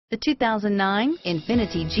The 2009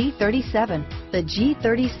 Infiniti G37. The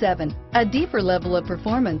G37, a deeper level of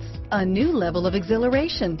performance, a new level of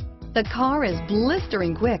exhilaration. The car is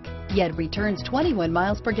blistering quick, yet returns 21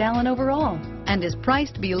 miles per gallon overall and is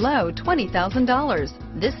priced below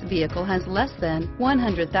 $20,000. This vehicle has less than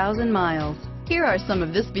 100,000 miles. Here are some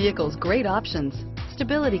of this vehicle's great options: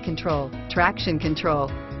 stability control, traction control,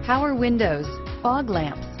 power windows, fog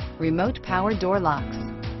lamps, remote power door locks,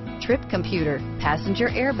 trip computer, passenger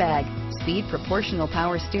airbag, speed proportional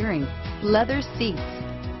power steering, leather seats,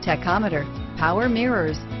 tachometer, power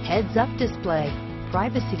mirrors, heads-up display,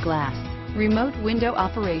 privacy glass, remote window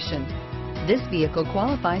operation. This vehicle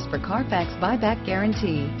qualifies for CarFax buyback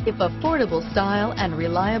guarantee. If affordable style and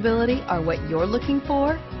reliability are what you're looking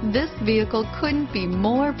for, this vehicle couldn't be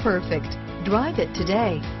more perfect. Drive it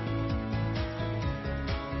today.